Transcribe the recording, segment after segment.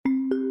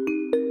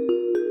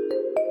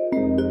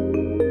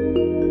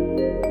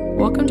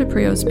Welcome to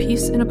Prio's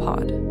Peace in a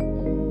Pod.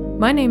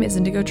 My name is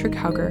Indigo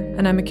Trigg-Hauger,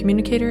 and I'm a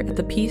communicator at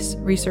the Peace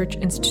Research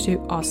Institute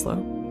Oslo.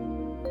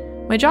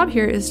 My job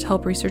here is to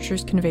help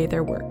researchers convey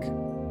their work.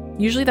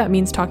 Usually that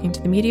means talking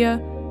to the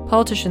media,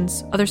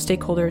 politicians, other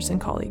stakeholders,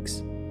 and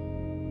colleagues.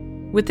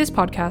 With this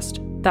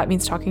podcast, that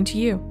means talking to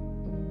you.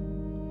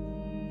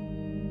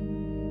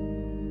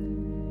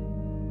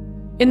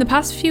 In the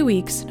past few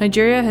weeks,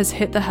 Nigeria has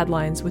hit the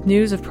headlines with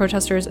news of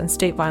protesters and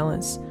state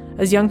violence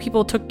as young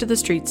people took to the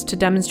streets to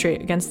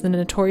demonstrate against the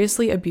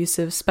notoriously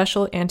abusive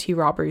Special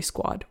Anti-Robbery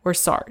Squad, or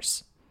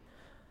SARS.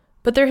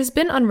 But there has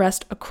been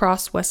unrest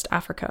across West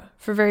Africa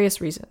for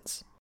various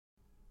reasons.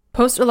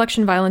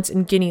 Post-election violence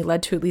in Guinea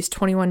led to at least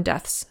 21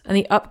 deaths, and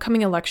the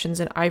upcoming elections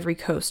in Ivory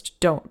Coast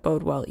don't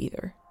bode well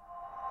either.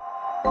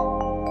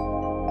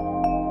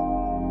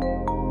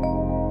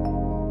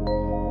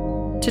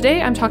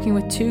 Today, I'm talking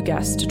with two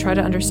guests to try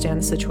to understand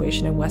the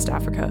situation in West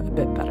Africa a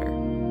bit better.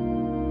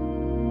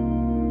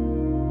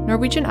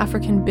 Norwegian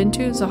African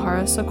Bintu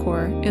Zahara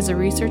Sakor is a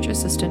research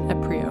assistant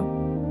at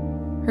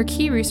PRIO. Her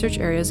key research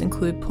areas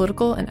include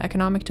political and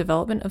economic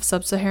development of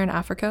sub-Saharan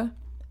Africa,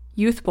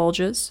 youth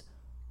bulges,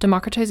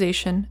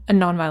 democratization,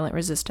 and nonviolent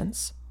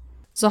resistance.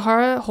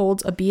 Zahara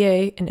holds a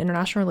BA in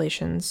International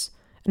Relations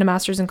and a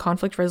Master's in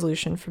Conflict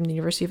Resolution from the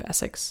University of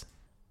Essex.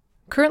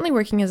 Currently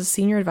working as a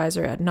senior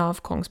advisor at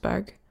NAV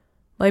Kongsberg,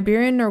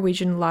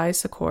 Liberian-Norwegian Lai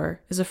Sakor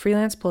is a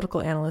freelance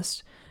political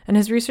analyst, and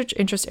his research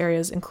interest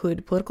areas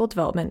include political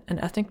development and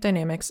ethnic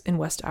dynamics in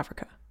West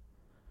Africa.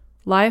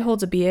 Lai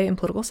holds a BA in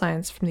political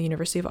science from the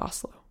University of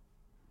Oslo.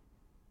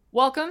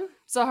 Welcome,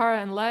 Zahara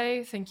and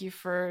Lai. Thank you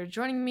for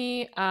joining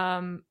me.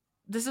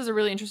 This is a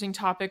really interesting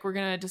topic. We're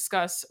going to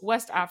discuss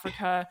West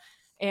Africa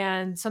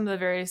and some of the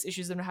various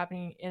issues that are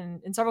happening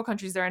in several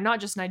countries there, and not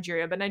just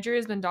Nigeria, but Nigeria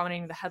has been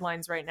dominating the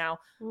headlines right now.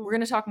 We're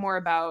going to talk more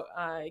about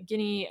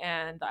Guinea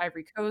and the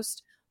Ivory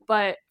Coast.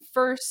 But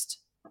first,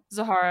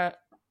 Zahara,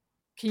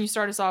 can you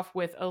start us off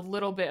with a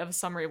little bit of a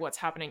summary of what's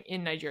happening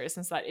in Nigeria,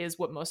 since that is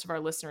what most of our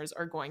listeners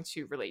are going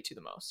to relate to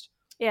the most?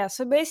 Yeah,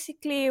 so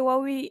basically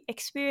what we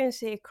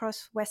experience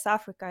across West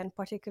Africa, in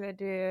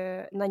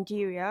particular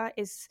Nigeria,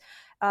 is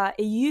a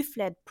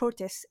youth-led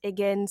protest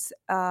against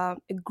a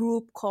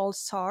group called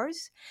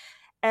SARS.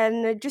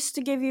 And just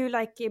to give you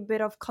like a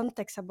bit of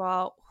context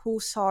about who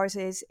SARS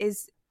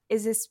is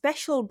a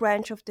special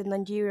branch of the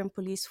Nigerian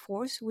police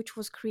force, which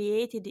was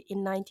created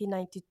in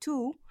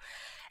 1992.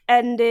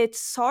 And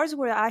SARS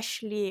were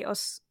actually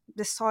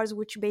the SARS,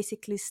 which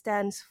basically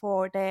stands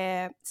for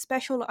the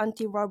Special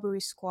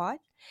Anti-Robbery Squad.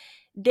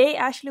 They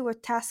actually were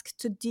tasked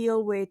to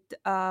deal with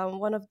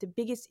one of the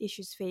biggest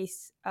issues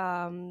faced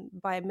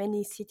by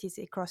many cities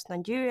across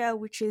Nigeria,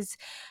 which is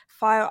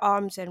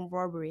firearms and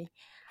robbery.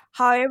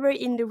 However,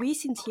 in the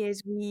recent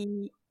years,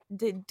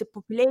 the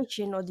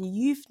population or the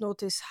youth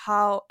noticed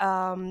how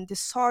the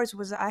SARS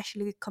was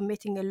actually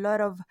committing a lot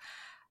of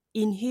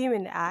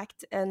inhuman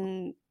acts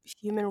and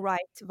human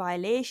rights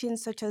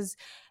violations, such as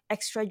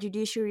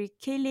extrajudiciary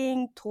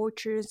killing,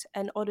 tortures,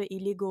 and other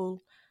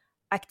illegal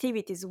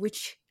activities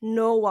which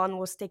no one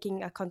was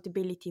taking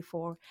accountability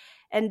for.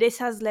 And this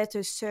has led to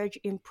a surge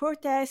in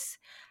protests,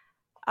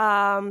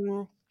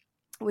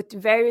 with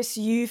various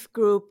youth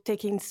groups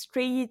taking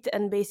street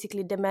and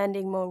basically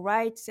demanding more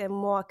rights and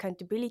more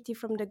accountability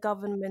from the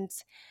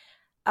government.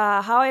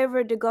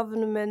 However, the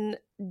government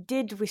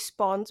did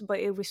respond, but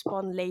it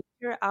responded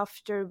later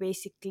after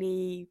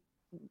basically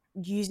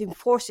using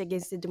force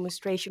against the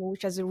demonstration,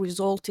 which has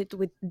resulted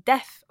with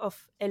death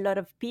of a lot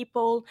of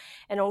people,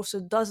 and also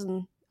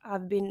dozens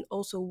have been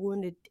also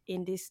wounded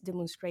in these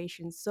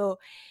demonstrations. So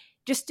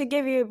just to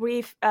give you a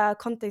brief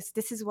context,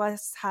 this is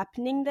what's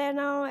happening there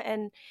now.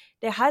 And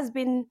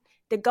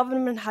the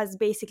government has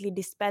basically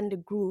disbanded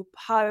the group.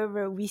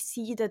 However, we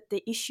see that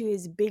the issue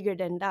is bigger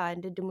than that,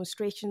 and the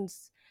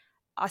demonstrations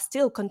are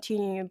still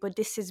continuing, but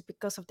this is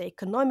because of the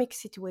economic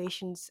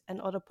situations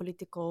and other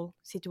political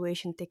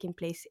situations taking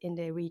place in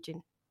the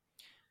region.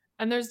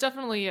 And there's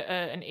definitely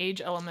an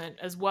age element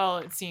as well.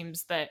 It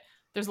seems that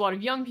there's a lot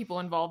of young people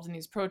involved in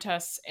these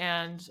protests,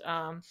 and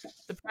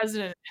the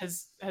president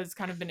has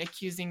kind of been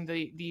accusing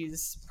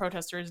these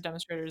protesters,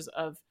 demonstrators,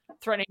 of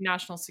threatening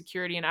national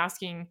security and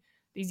asking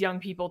these young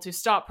people to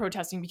stop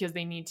protesting because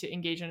they need to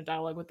engage in a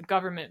dialogue with the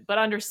government. But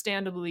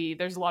understandably,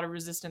 there's a lot of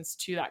resistance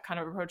to that kind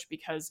of approach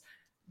because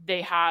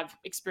they have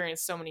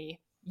experienced so many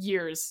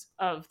years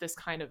of this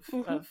kind of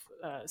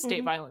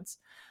state violence.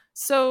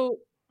 So,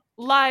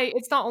 Lai,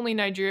 it's not only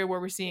Nigeria where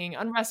we're seeing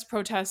unrest,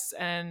 protests,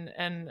 and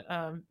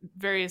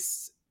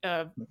various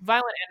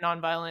violent and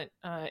nonviolent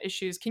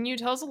issues. Can you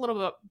tell us a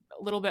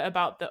little bit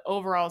about the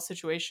overall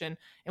situation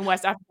in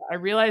West Africa? I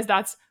realize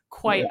that's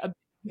quite a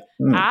big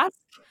ask,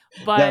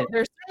 but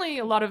there's certainly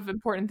a lot of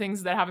important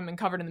things that haven't been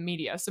covered in the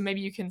media. So maybe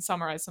you can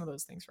summarize some of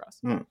those things for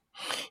us.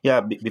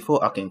 Yeah,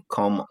 before I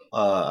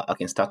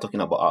can start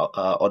talking about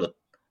other.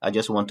 I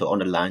just want to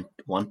underline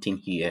one thing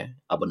here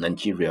about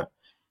Nigeria.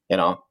 You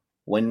know,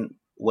 when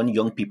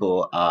young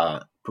people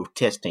are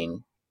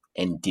protesting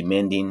and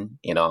demanding,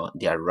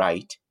 their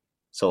right,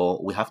 so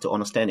we have to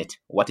understand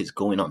what is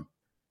going on.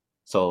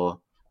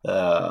 So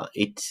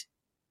it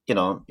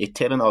it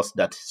telling us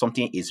that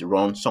something is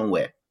wrong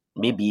somewhere.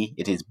 Maybe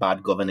it is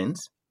bad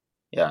governance.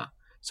 Yeah.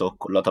 So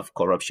a lot of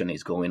corruption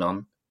is going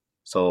on.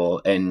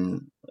 So,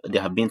 and they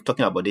have been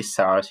talking about this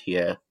SARS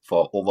here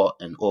for over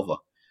and over.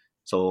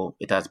 So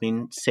it has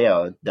been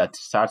said that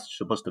SARS is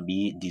supposed to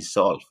be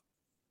dissolved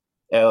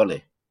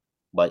early,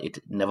 but it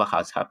never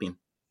has happened.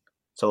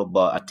 So,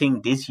 but I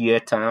think this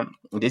year,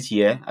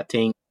 I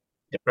think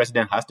the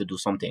president has to do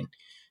something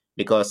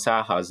because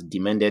SAR has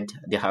demanded,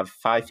 they have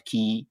 5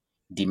 key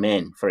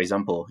demand. For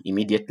example,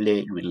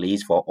 immediately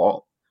release for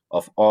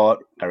all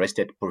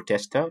arrested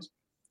protesters,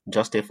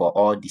 justice for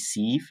all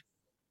deceived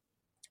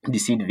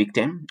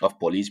victims of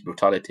police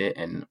brutality,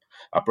 and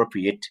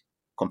appropriate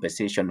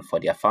compensation for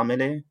their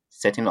family,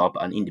 setting up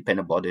an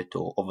independent body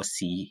to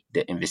oversee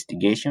the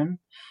investigation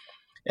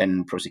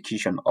and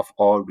prosecution of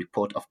all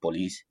report of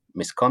police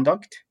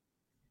misconduct,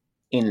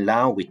 in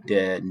line with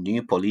the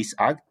new Police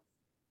Act,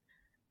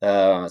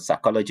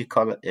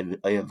 psychological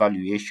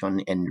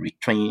evaluation and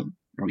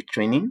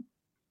retraining,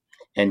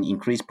 and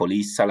increase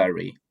police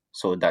salary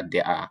so that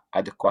they are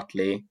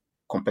adequately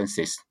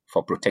compensated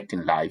for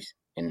protecting lives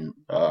and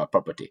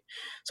property.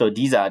 So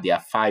these are their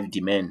 5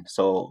 demands.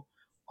 So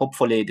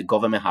hopefully the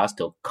government has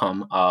to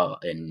come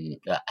and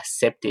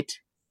accept it,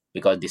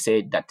 because they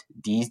say that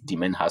these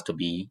demands has to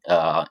be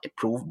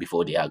approved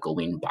before they are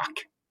going back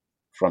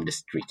from the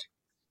street.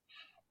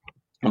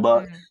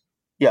 But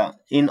yeah,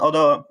 in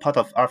other part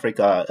of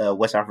Africa,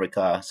 West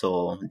Africa,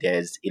 so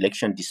there's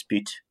election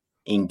dispute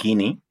in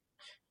Guinea,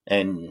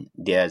 and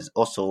there's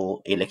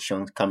also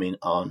elections coming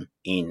on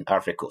in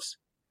Africa.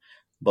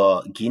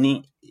 But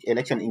Guinea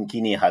election in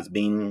Guinea has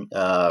been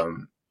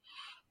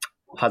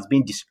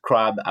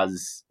described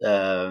as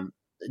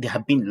there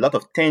have been a lot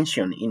of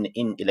tension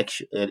in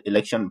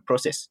election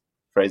process.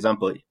 For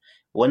example,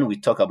 when we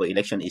talk about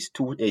election, is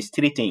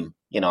 3 things.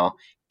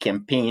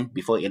 Campaign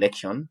before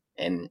election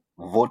and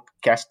vote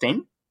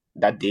casting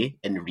that day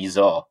and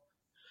result.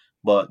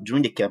 But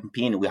during the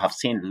campaign, we have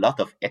seen a lot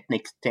of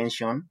ethnic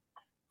tension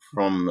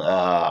from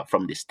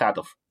the start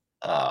of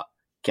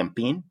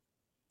campaign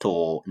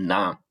to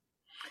now.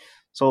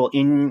 So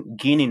in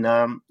Guinea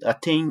now, I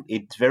think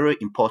it's very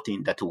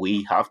important that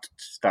we have to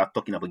start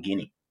talking about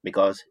Guinea,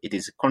 because it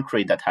is a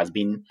country that has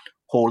been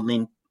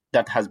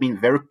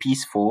very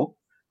peaceful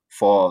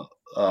for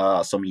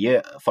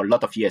for a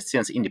lot of years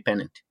since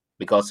independent,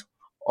 because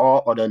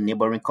all other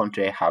neighboring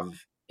countries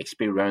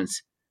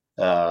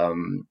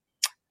um,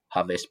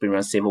 have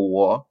experienced civil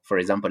war. For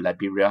example,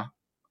 Liberia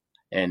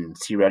and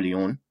Sierra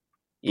Leone,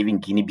 even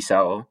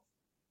Guinea-Bissau,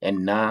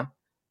 and now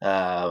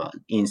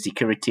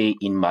insecurity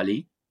in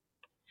Mali,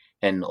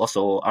 and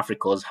also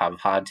Africans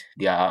have had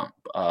their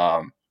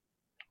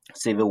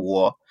civil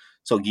war.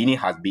 So Guinea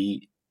has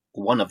been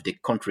one of the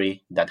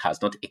country that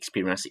has not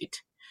experienced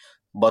it.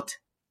 But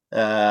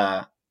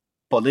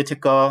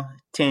political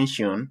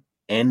tension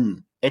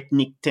and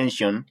ethnic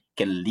tension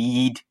can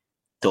lead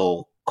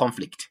to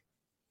conflict.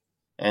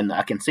 And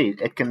I can say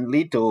it can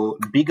lead to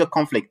bigger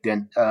conflict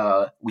than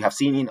we have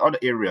seen in other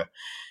areas,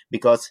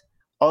 because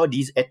all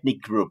these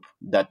ethnic groups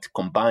that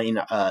combine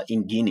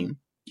in Guinea,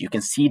 you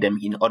can see them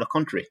in other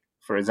countries.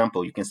 For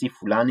example, you can see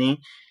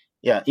Fulani.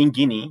 Yeah, in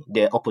Guinea,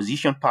 the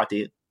opposition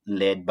party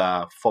led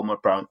by former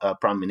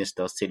Prime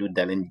Minister Cellou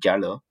Dalein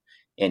Diallo,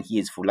 and he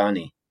is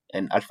Fulani.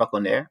 And Alpha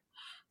Conde,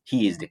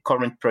 he is the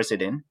current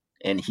president,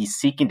 and he's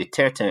seeking the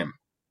 3rd term.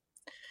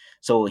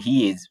 So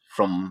he is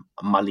from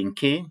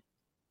Malinke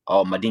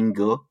or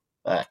Madingo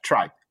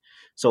tribe.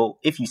 So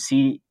if you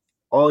see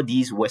all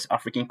these West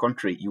African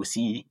countries, you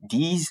see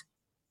these,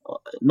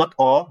 not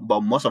all,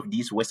 but most of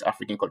these West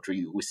African countries,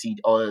 you will see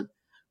all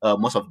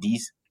most of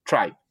these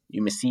tribes.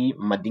 You may see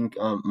Madinke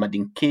or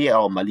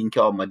Malinke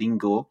or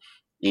Madingo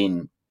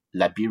in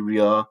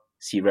Liberia,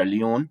 Sierra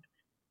Leone,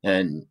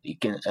 and you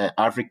can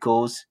Ivory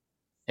Coast,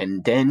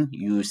 and then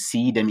you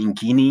see them in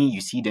Guinea,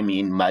 you see them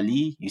in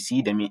Mali, you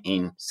see them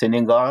in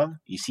Senegal,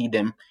 you see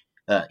them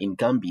in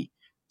Gambia.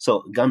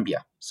 So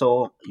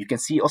you can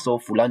see also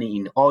Fulani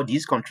in all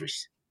these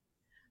countries.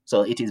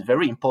 So it is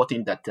very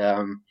important that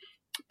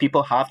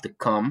people have to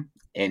come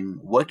and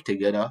work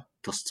together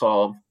to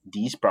solve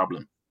these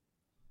problems.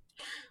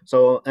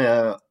 So,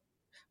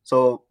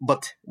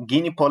 but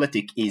Guinea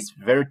politics is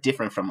very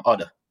different from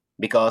other,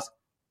 because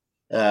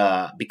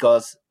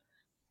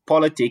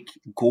politics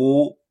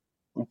go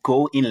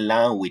in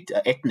line with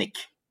ethnic,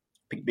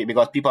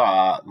 because people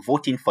are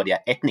voting for their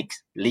ethnic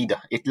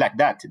leader. It's like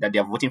that they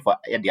are voting for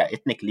their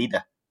ethnic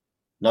leader,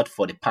 not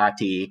for the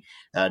party,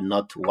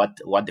 not what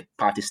the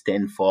party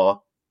stand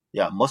for.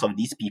 Yeah, most of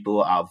these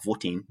people are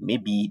voting.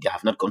 Maybe they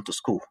have not gone to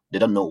school. They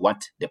don't know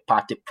what the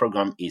party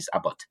program is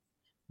about,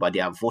 but they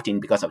are voting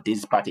because of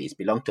this party. It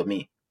belongs to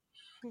me.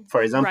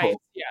 For example, Right.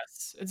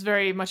 Yes, it's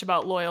very much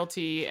about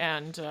loyalty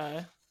and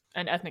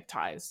ethnic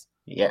ties.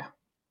 Yeah,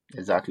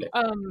 exactly.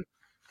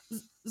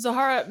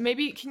 Zahara,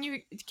 maybe can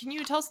you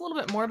tell us a little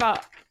bit more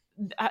about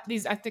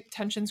these ethnic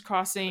tensions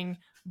crossing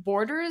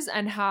borders,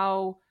 and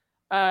how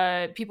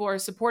people are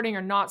supporting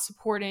or not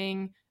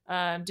supporting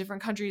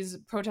different countries,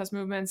 protest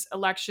movements,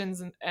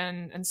 elections,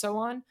 and so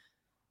on?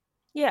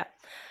 Yeah,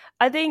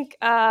 I think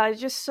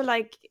just to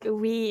like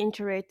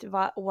reiterate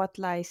what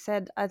Lai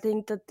said, I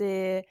think that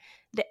the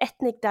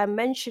ethnic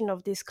dimension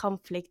of this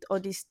conflict or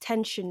this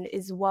tension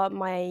is what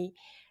might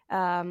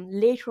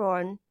later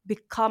on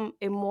become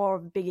a more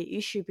bigger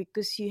issue,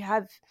 because you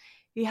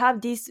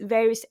have these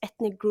various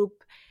ethnic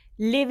group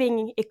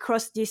living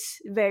across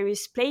these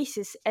various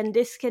places, and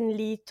this can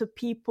lead to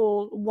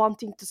people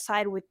wanting to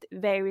side with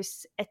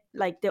various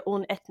like their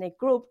own ethnic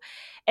group.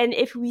 And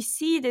if we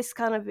see this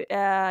kind of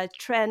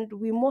trend,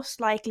 we're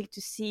most likely to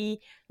see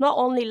not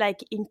only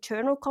like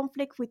internal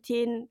conflict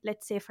within,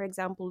 let's say, for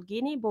example,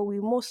 Guinea, but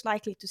we're most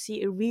likely to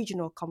see a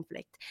regional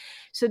conflict.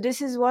 So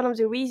this is one of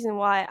the reasons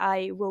why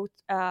I wrote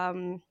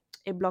a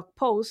blog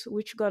post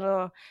which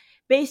gonna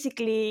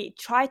basically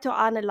try to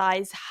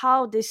analyze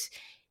how this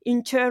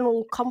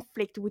internal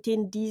conflict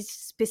within these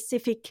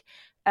specific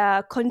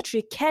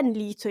country can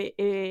lead to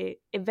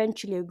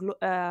eventually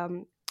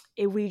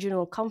a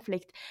regional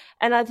conflict.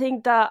 And I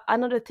think that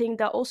another thing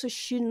that also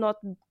should not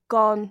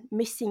gone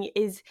missing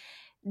is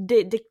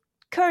the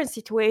current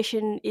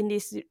situation in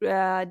this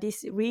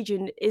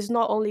region is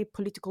not only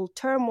political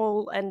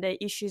turmoil and the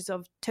issues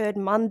of third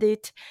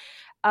mandate,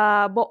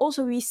 but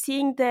also we're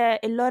seeing a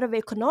lot of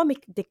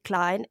economic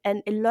decline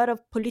and a lot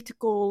of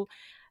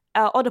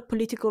other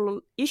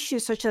political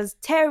issues such as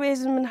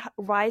terrorism,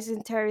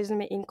 rising terrorism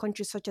in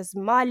countries such as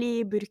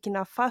Mali,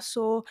 Burkina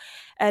Faso,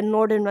 and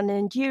northern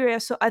Nigeria.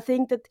 So I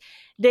think that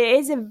there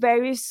is a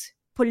various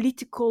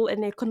political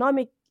and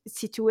economic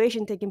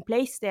situation taking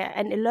place there,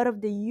 and a lot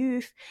of the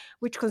youth,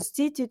 which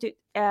constitute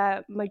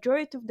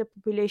majority of the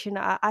population,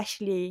 are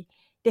actually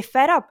they're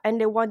fed up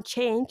and they want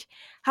change.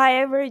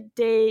 However,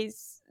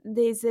 there's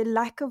a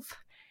lack of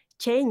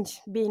change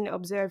being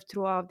observed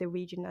throughout the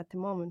region at the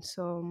moment.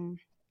 So.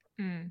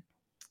 Mm.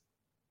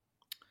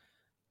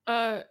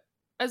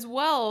 As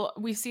well,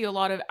 we see a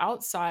lot of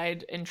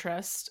outside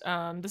interest.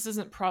 This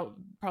isn't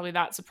probably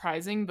that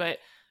surprising, but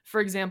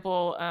for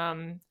example,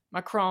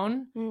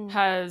 Macron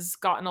has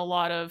gotten a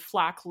lot of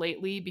flack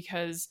lately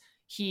because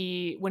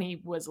when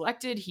he was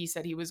elected, he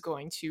said he was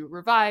going to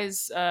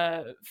revise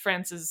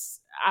France's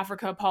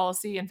Africa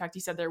policy. In fact,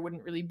 he said there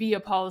wouldn't really be a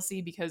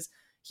policy because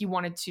he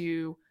wanted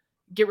to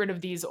get rid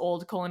of these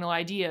old colonial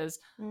ideas.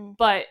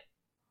 But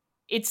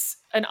it's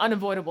an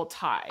unavoidable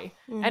tie.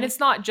 And it's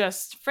not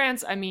just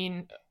France. I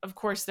mean, of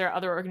course, there are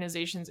other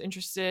organizations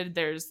interested.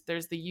 There's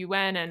the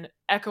UN and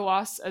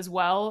ECOWAS as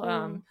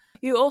well.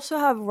 You also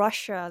have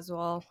Russia as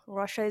well.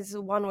 Russia is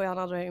one way or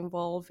another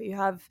involved. You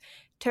have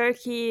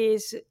Turkey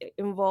is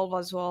involved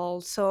as well.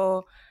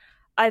 So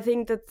I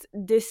think that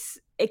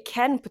it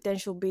can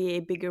potentially be a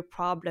bigger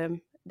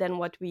problem than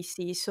what we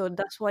see. So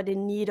that's why the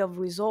need of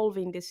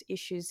resolving these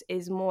issues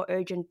is more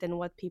urgent than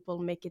what people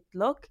make it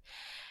look.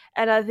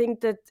 And I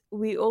think that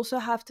we also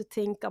have to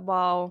think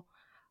about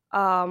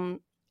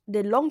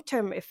the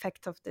long-term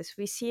effect of this.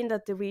 We've seen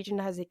that the region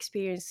has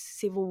experienced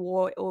civil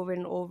war over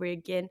and over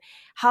again.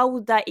 How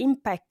would that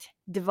impact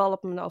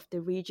development of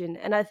the region?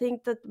 And I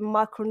think that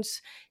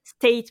Macron's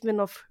statement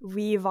of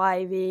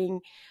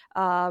reviving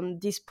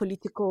these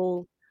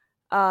political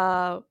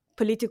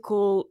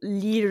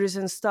leaders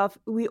and stuff,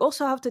 we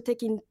also have to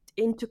take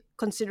into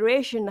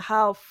consideration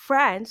how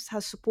France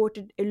has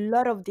supported a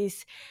lot of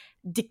these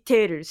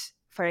dictators,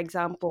 for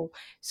example.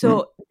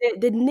 So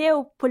the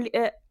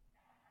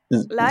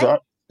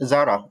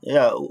Zara,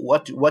 yeah,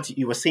 what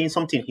you were saying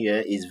something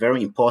here is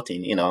very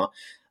important,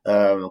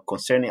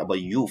 concerning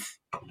about youth.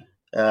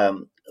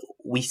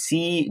 We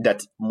see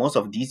that most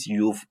of these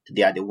youth,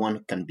 they are the one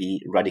who can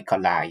be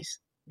radicalized,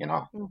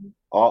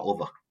 all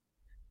over.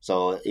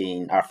 So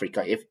in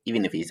Africa,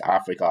 even if it's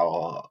Africa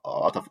or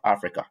out of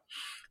Africa.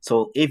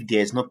 So if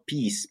there's no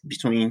peace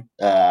between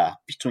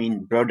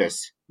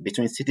brothers,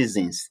 between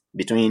citizens,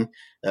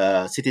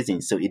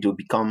 so it will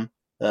become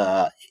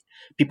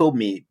people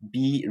may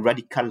be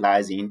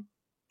radicalizing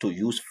to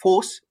use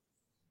force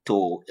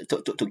to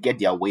get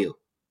their will,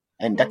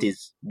 and that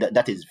is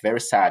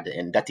very sad,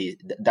 and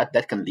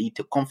that can lead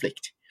to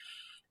conflict.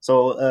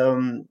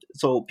 So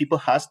so people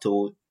has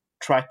to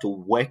try to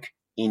work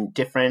in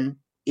different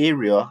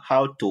area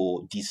how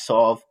to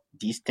dissolve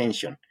this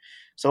tension.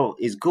 So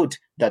it's good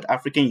that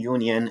African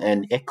Union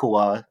and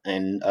ECOWAS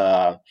and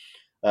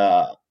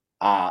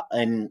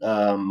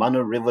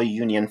Mano River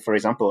Union, for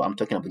example, I'm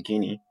talking about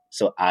Guinea,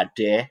 so are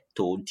there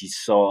to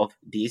dissolve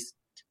this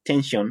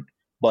tension,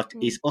 but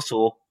it's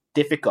also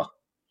difficult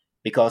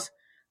because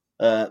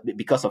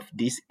of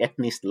this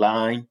ethnic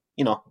line,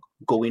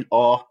 going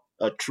all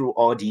through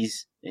all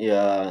these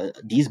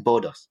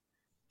borders.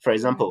 For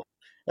example,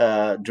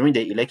 during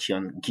the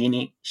election,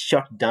 Guinea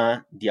shut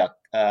down their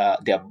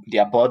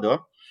border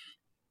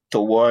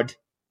toward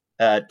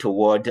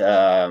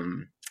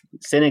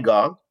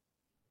Senegal,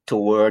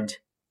 toward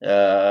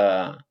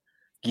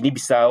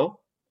Guinea-Bissau,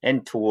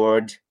 and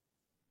toward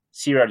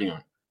Sierra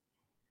Leone,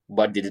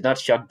 but they did not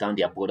shut down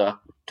their border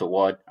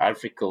toward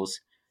Ivory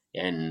Coast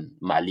and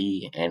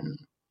Mali and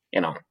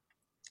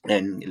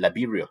and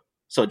Liberia.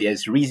 So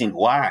there's reason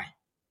why.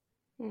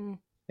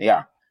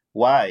 Yeah.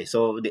 Why?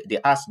 So they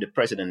asked the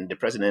president. The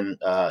president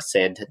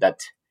said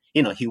that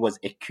he was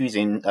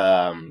accusing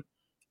uh,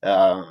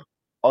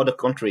 other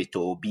countries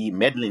to be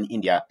meddling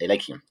in their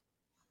election.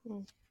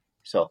 Mm.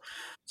 So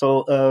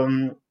so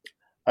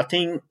I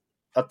think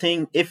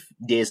if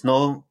there's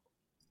no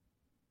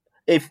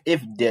if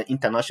the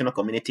international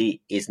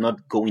community is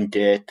not going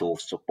there to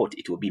support,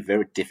 it will be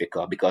very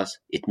difficult because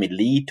it may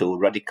lead to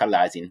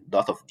radicalizing a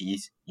lot of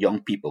these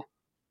young people,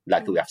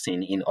 like we have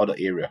seen in other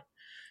areas.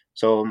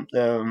 So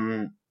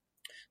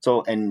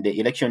and the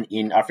election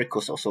in Africa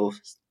is also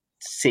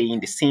saying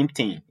the same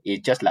thing.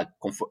 It's just like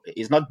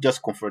it's not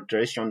just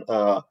confrontation.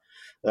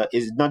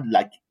 It's not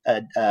like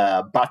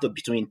a battle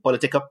between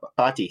political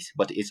parties,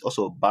 but it's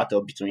also a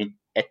battle between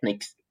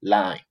ethnic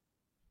line.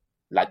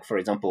 Like for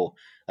example,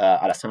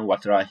 Alassane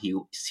Ouattara, he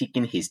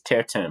seeking his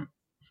third term.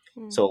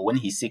 So when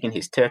he's seeking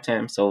his third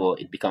term, so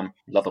it becomes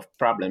a lot of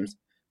problems.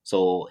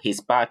 So his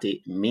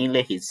party,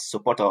 mainly his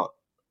supporter,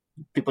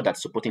 people that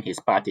supporting his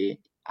party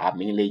are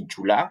mainly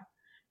Jula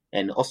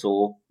and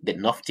also the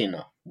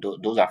Northerner.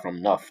 Those are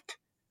from North.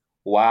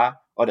 While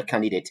other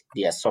candidates,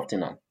 they are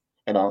Southerner.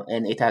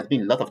 And it has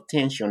been a lot of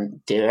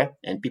tension there,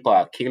 and people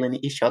are killing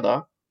each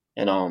other,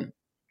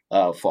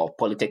 for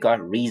political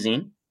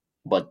reason,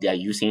 but they are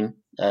using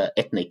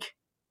ethnic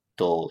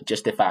to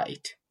justify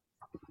it.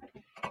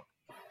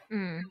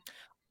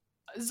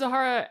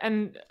 Zahara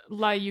and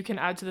Lai, you can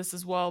add to this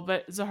as well.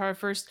 But Zahara,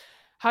 first,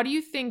 how do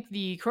you think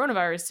the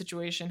coronavirus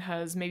situation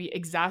has maybe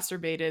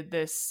exacerbated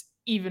this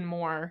even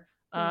more?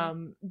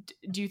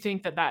 Do you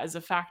think that is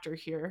a factor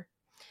here?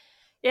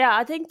 Yeah,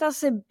 I think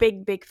that's a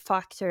big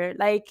factor.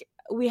 Like,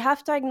 we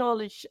have to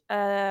acknowledge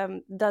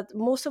that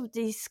most of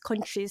these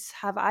countries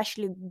have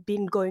actually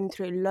been going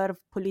through a lot of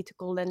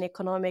political and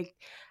economic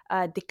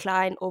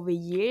decline over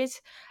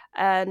years.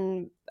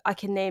 And I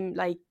can name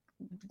like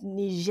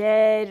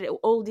Niger,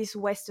 all these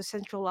West or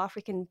Central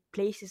African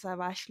places have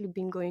actually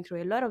been going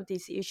through a lot of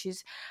these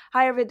issues.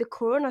 However, the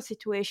corona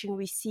situation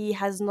we see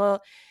has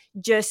not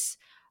just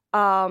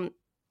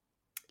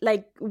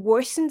like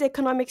worsened the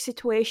economic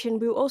situation.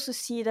 We also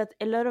see that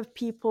a lot of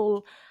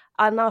people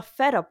are now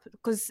fed up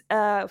because,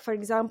 for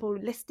example,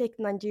 let's take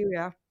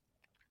Nigeria,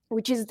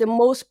 which is the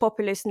most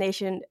populous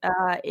nation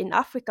in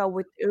Africa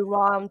with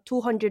around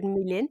 200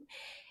 million.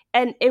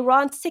 And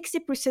around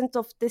 60%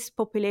 of this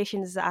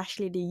population is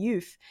actually the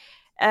youth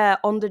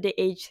under the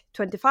age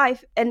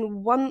 25.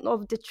 And one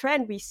of the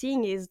trend we're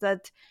seeing is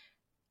that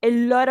a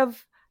lot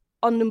of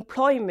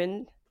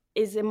unemployment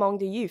is among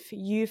the youth.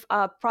 Youth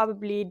are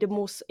probably the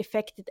most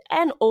affected,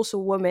 and also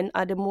women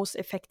are the most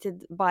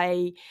affected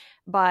by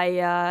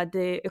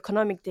the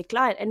economic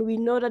decline. And we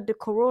know that the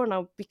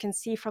corona, we can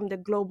see from the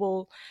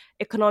global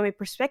economic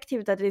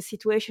perspective that the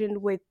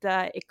situation with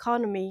the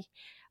economy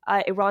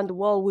around the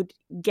world would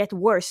get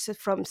worse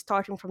from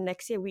starting from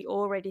next year. We're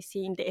already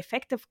seeing the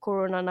effect of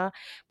corona now.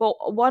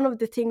 But one of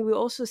the things we're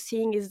also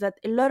seeing is that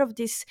a lot of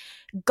this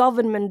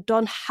government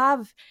don't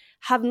have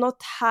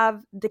not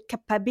have the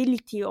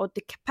capability or the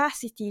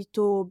capacity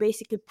to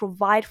basically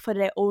provide for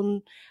their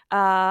own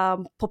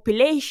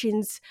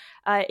populations.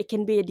 It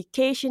can be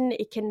education,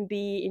 it can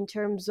be in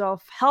terms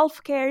of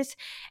healthcare,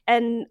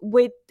 and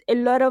with a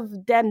lot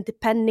of them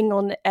depending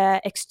on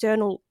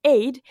external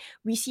aid,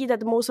 we see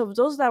that most of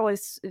those that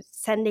was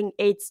sending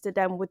aids to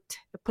them with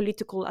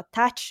political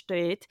attached to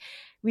it,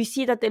 we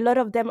see that a lot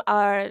of them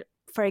are,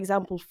 for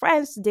example,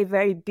 France, they're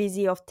very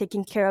busy of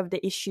taking care of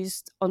the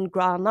issues on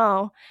ground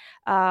now,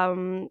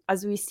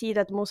 as we see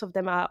that most of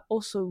them are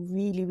also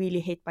really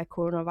hit by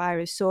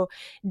coronavirus. So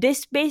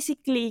this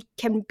basically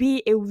can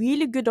be a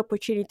really good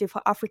opportunity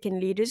for African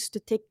leaders to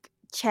take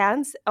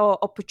chance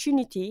or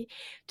opportunity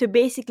to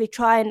basically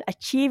try and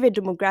achieve a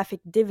demographic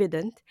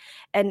dividend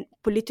and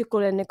political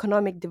and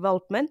economic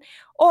development,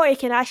 or it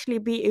can actually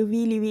be a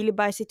really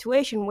bad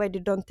situation where they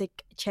don't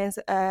take a chance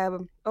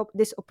of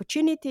this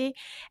opportunity,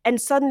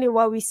 and suddenly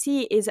what we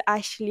see is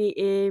actually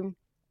a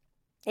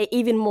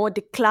even more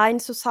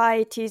declined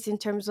societies in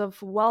terms of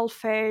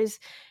welfares,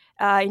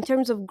 in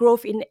terms of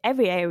growth in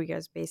every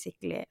areas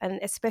basically, and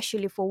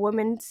especially for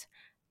women,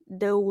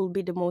 they will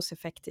be the most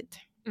affected.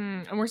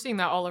 And we're seeing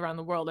that all around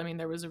the world. I mean,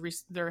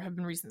 there have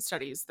been recent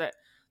studies that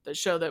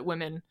show that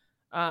women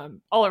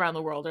all around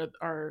the world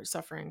are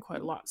suffering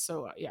quite a lot.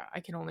 So yeah, I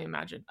can only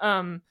imagine.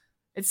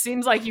 It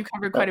seems like you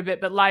covered quite a bit,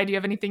 but Lai, do you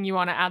have anything you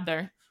want to add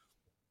there?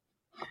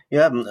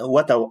 Yeah,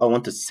 what I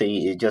want to say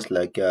is just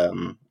like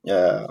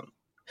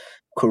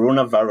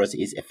coronavirus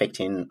is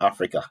affecting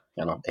Africa,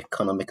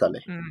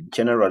 economically,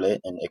 generally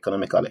and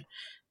economically.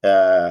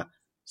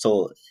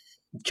 So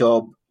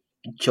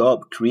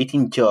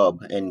creating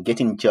job and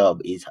getting job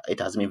it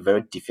has been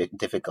very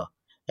difficult.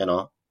 There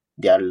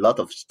are a lot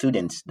of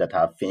students that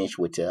have finished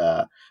with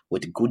a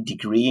good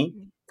degree,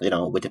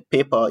 with a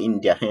paper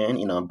in their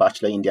hand,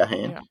 bachelor in their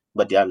hand,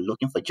 but they are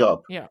looking for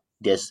job.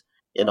 There's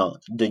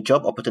the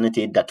job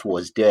opportunity that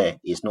was there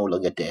is no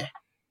longer there,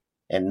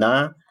 and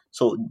now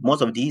so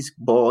most of these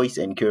boys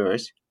and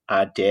girls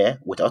are there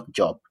without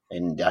job,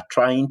 and they are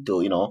trying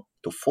to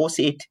to force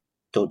it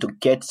to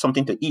get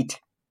something to eat.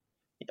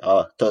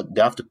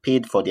 they have to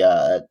pay for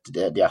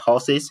their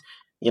horses.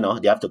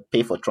 They have to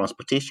pay for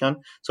transportation.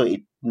 So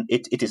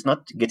it is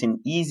not getting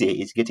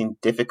easy. It's getting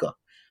difficult.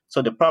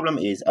 So the problem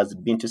is, as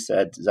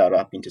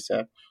Zara Bintu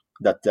said,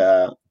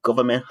 that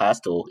government has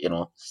to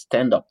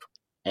stand up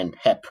and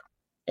help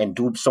and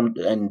do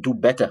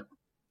better.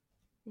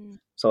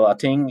 So I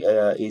think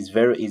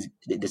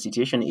the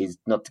situation is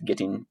not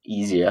getting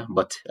easier,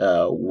 but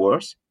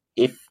worse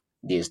if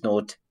there's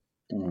not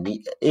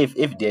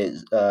if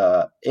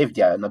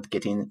they are not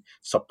getting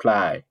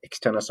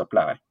external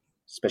supply,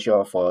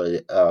 especially for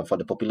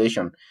the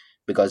population,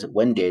 because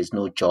when there is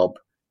no job,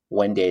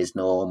 when there is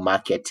no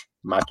market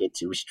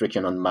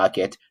restriction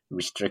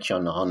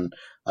on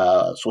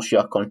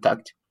social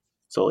contact,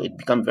 so it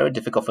becomes very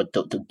difficult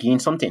to gain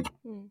something.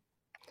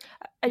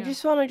 I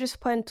just want to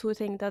point two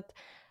things, that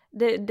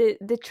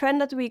the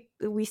trend that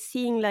we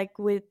seeing, like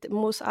with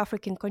most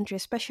African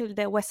countries, especially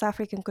the West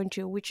African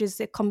country, which is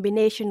a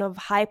combination of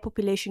high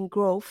population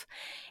growth.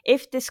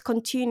 If this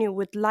continue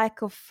with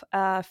lack of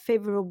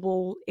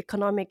favorable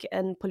economic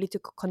and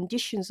political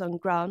conditions on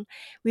ground,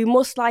 we're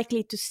most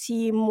likely to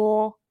see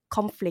more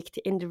conflict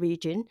in the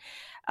region,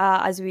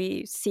 as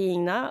we're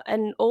seeing now,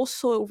 and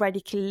also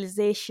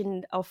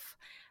radicalization of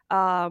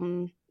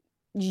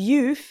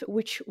youth,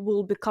 which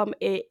will become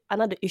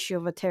another issue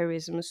of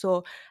terrorism.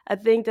 So I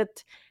think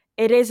that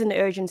it is an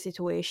urgent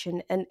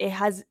situation, and it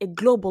has a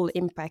global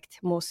impact,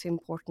 most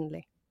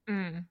importantly.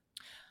 I'm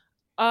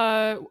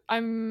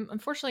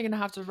unfortunately going to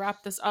have to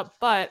wrap this up,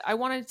 but I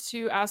wanted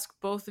to ask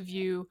both of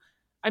you,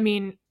 I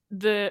mean,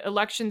 the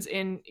elections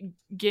in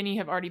Guinea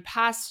have already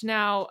passed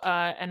now,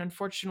 and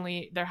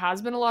unfortunately there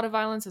has been a lot of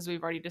violence, as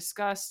we've already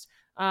discussed.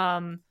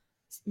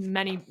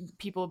 Many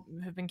people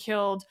have been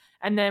killed.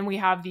 And then we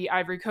have the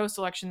Ivory Coast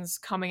elections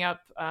coming up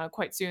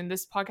quite soon.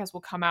 This podcast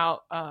will come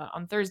out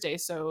on Thursday,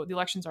 so the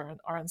elections are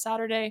on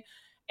Saturday.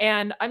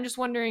 And I'm just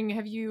wondering,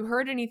 have you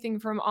heard anything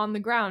from on the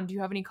ground? Do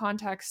you have any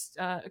contacts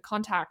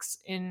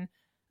in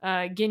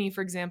Guinea,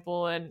 for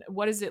example? And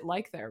what is it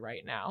like there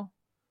right now?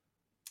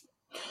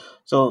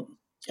 So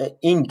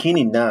in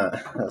Guinea now,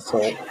 so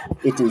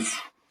it is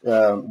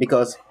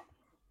because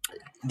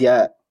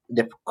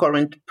the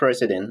current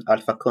president,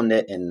 Alpha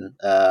Conde and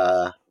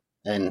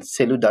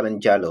Cellou Dalein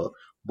Diallo,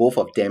 both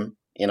of them,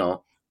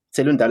 Cellou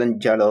Dalein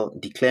Diallo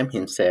declared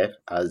himself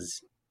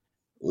as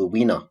a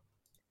winner,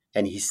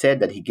 and he said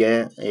that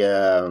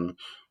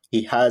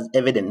he has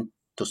evidence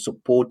to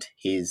support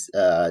his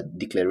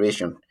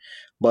declaration.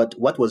 But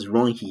what was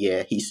wrong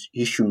here,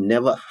 he should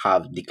never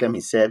have declared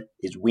himself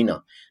as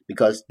winner,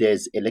 because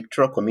there's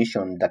electoral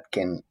commission that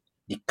can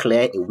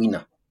declare a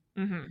winner.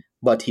 Mm-hmm.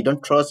 But he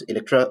don't trust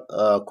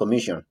electoral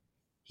commission.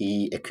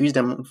 He accused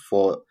them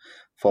for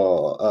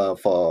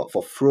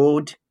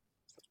fraud.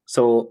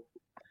 So,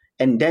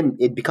 and then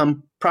it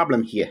become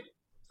problem here.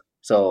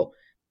 So,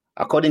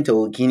 according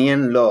to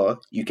Guinean law,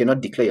 you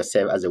cannot declare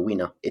yourself as a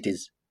winner. It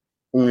is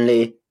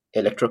only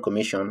electoral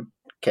commission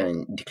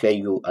can declare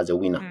you as a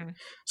winner.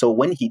 So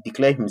when he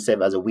declared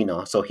himself as a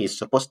winner, so his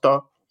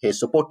supporter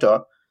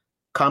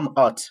come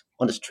out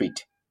on the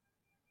street,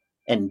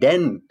 and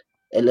then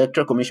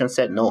electoral commission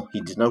said no,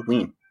 he did not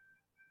win.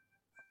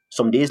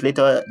 Some days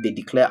later, they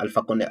declare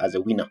Alpha Conde as a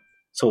winner.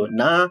 So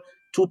now,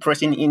 two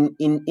persons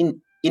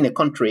in a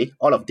country,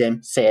 all of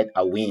them said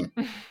I win.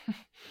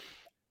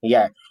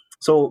 Yeah.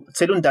 So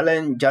Cellou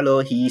Dalein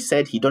Diallo, he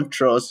said he don't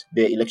trust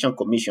the election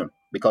commission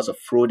because of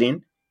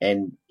frauding,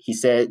 and he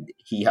said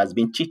he has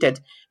been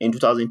cheated in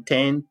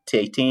 2010,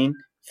 13,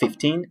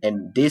 15,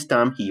 and this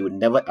time he would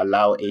never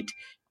allow it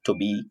to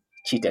be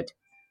cheated.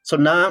 So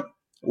now,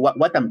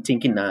 what I'm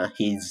thinking now,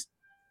 his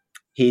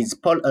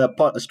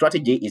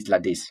strategy is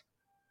like this.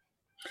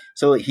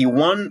 So he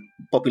want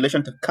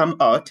population to come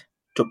out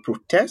to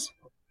protest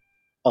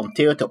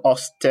until to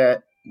oust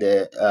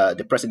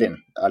the president,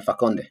 Alpha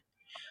Conde.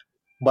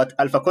 But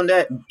Alpha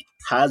Conde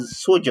has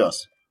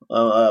soldiers,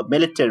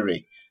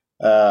 military,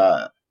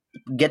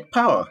 get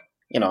power,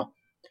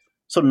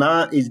 So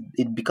now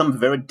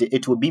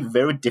it will be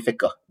very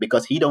difficult,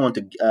 because he don't want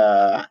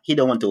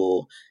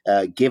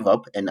to give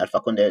up, and Alpha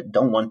Conde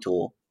don't want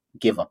to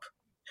give up,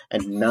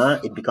 and now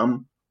it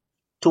become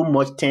too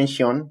much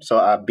tension. So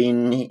I've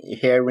been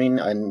hearing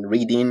and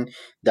reading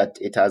that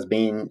it has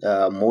been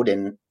more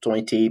than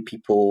 20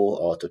 people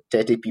or to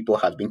 30 people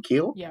have been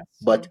killed. Yes.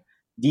 But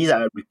these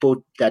are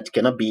reports that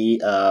cannot be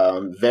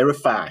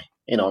verified,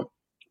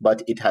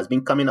 but it has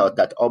been coming out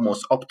that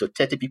almost up to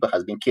 30 people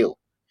has been killed.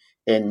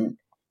 And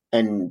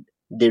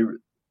the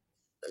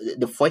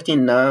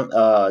fighting now,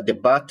 the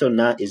battle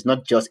now is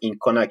not just in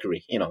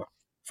Conakry,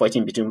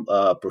 fighting between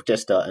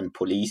protester and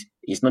police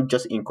is not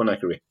just in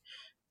Conakry.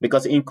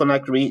 Because in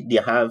Conakry,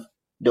 they have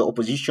the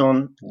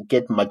opposition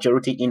get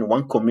majority in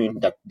one commune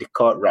that they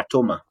call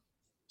Ratoma.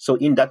 So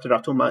in that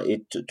Ratoma,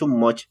 too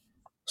much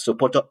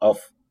supporter of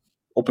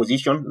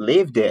opposition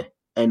live there.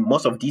 And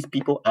most of these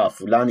people are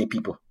Fulani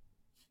people,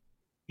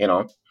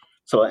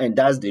 So, and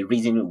that's the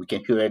reason we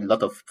can hear a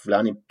lot of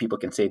Fulani people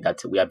can say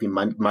that we have been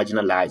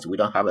marginalized. We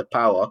don't have a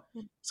power.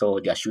 So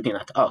they are shooting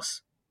at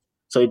us.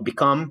 So it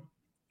become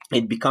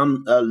it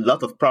become a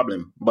lot of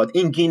problem. But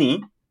in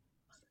Guinea,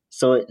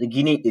 so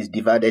Guinea is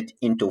divided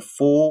into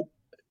four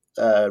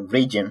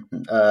region,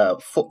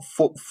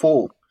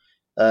 four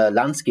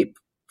landscape.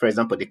 For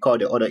example, they call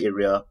the other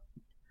area,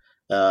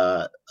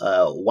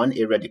 one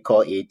area they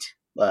call it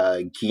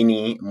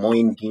Guinea,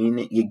 Moyen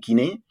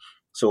Guinea.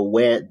 So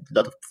where a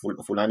lot of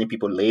Fulani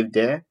people live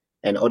there,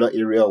 and other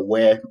area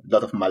where a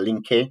lot of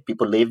Malinke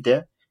people live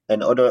there,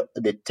 and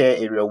the third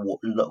area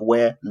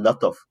where a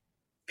lot of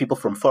people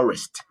from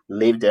forest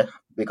live there,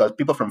 because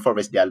people from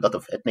forest, there are a lot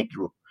of ethnic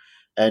group.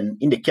 And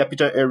in the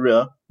capital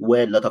area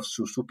where a lot of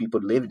Susu people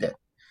live there.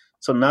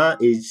 So now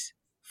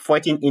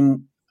fighting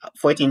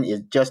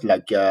is just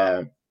like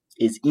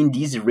is in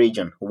this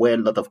region where a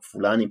lot of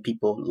Fulani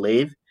people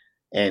live,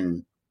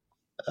 and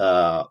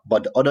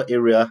but the other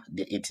area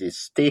it is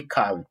stay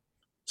calm.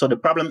 So the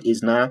problem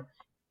is now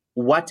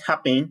what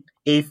happens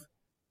if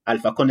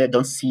Alpha Conde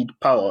don't cede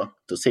power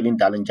to Celine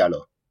Dallin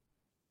Jallow?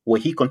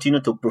 Will he continue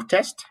to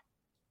protest,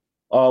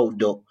 or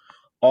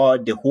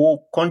the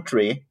whole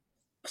country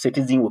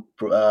citizen will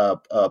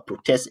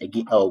protest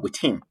again with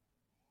him?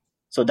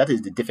 So that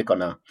is the difficult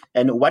now.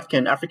 And what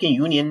can African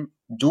Union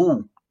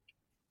do?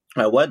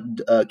 What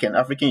can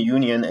African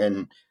Union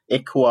and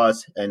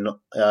ECOWAS and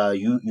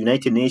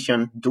United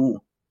Nations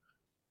do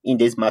in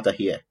this matter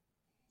here?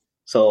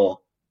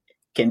 So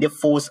can they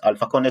force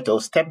Alpha Conde to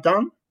step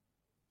down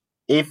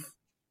if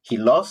he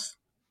lost?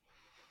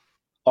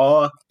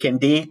 Or can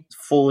they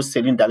force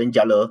Celine Dallin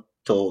Jallow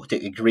to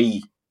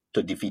agree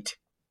to defeat?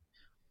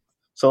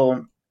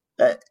 So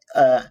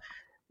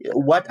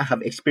what I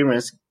have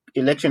experienced,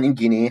 election in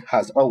Guinea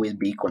has always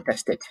been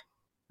contested.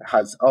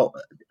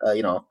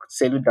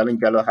 Celine Dallin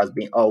Jallow has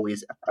been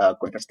always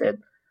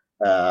contested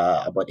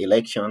about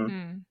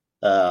election.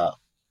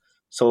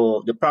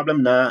 So the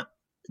problem now,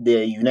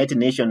 the United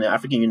Nations and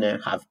African Union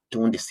have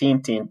done the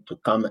same thing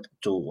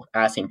to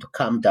ask him to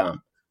calm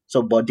down.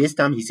 So, but this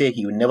time he said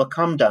he will never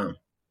calm down.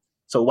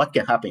 So what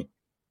can happen?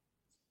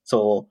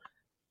 So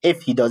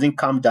if he doesn't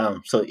calm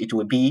down, so it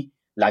will be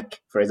like,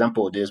 for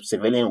example, the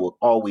civilian will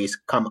always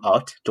come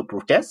out to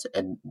protest,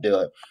 and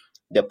the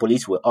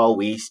police will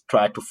always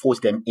try to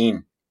force them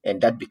in,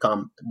 and that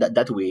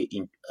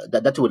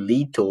will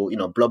lead to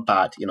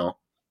bloodbath.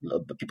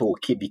 People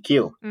will be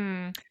killed.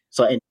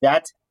 So, and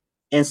that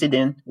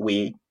incident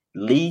will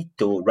lead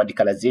to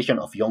radicalization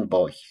of young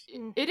boys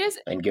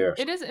and girls.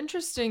 It is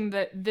interesting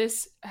that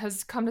this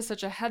has come to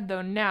such a head,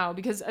 though, now,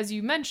 because as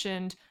you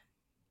mentioned,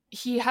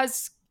 it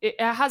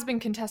has been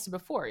contested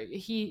before.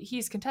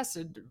 He's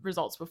contested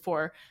results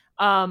before,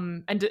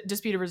 and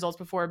disputed results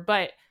before,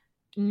 but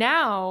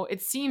now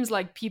it seems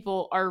like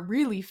people are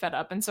really fed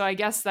up. And so I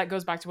guess that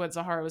goes back to what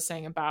Zahara was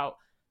saying about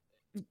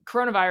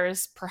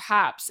coronavirus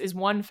perhaps is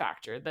one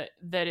factor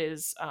that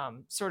is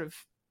sort of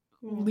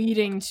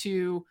leading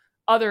to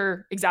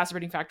other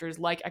exacerbating factors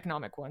like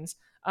economic ones.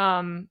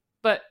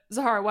 But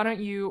Zahara, why don't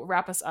you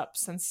wrap us up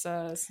since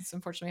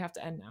unfortunately we have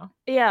to end now?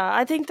 Yeah,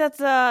 I think that's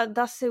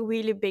a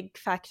really big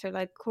factor,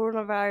 like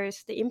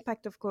coronavirus, the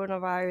impact of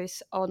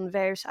coronavirus on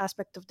various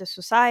aspects of the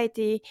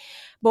society,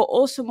 but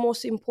also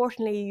most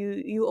importantly,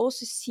 you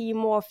also see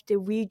more of the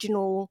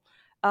regional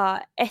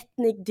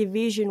ethnic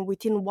division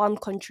within one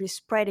country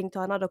spreading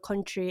to another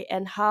country,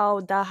 and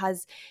how that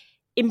has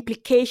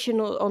implication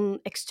on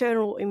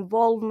external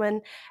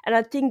involvement. And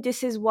I think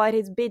this is why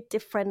it's a bit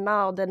different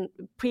now than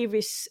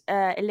previous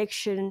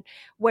election,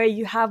 where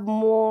you have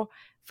more,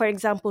 for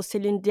example,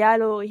 Céline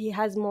Diallo, he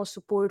has more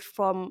support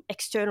from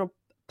external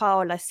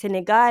power like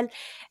Senegal.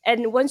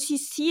 And once you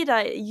see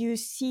that, you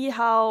see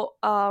how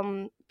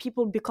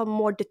people become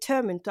more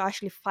determined to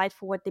actually fight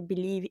for what they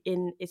believe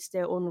in. It's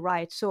their own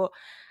right. So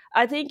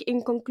I think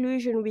in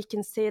conclusion, we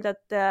can say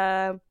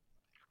that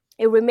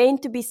it remains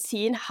to be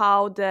seen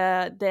how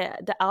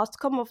the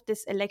outcome of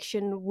this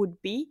election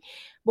would be.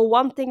 But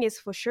one thing is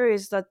for sure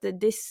is that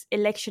this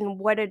election,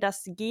 whether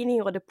that's Guinea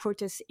or the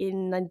protests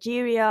in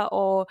Nigeria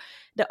or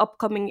the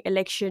upcoming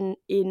election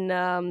in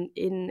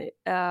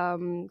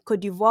Cote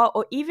d'Ivoire,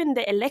 or even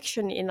the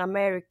election in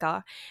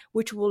America,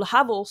 which will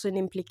have also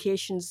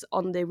implications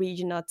on the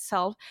region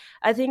itself,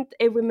 I think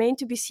it remains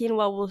to be seen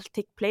what will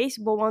take place.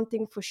 But one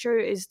thing for sure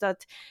is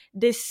that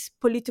this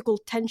political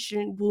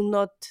tension will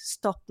not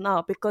stop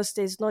now, because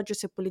there's not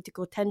just a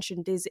political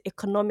tension, there's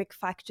economic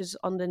factors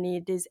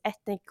underneath, there's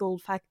ethnical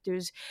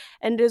factors,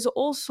 and there's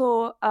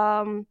also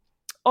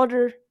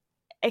other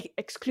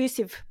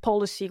exclusive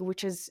policy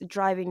which is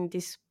driving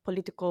this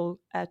political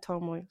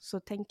turmoil. So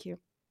thank you.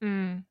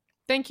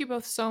 Thank you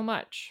both so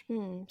much.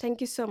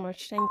 Thank you so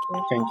much. Thank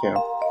you. Thank you.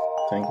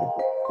 Thank you.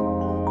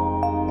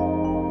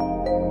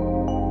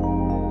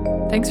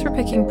 Thanks for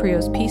picking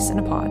Prio's Peace in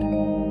a Pod.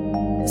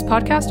 This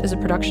podcast is a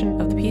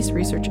production of the Peace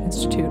Research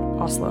Institute,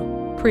 Oslo,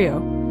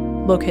 Prio,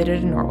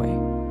 located in Norway.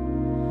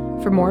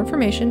 For more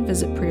information,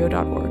 visit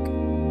prio.org.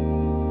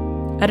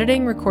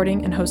 Editing,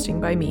 recording, and hosting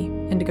by me,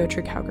 Indigo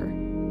Trygg Hauger.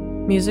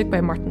 Music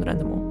by Martin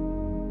Rendemo.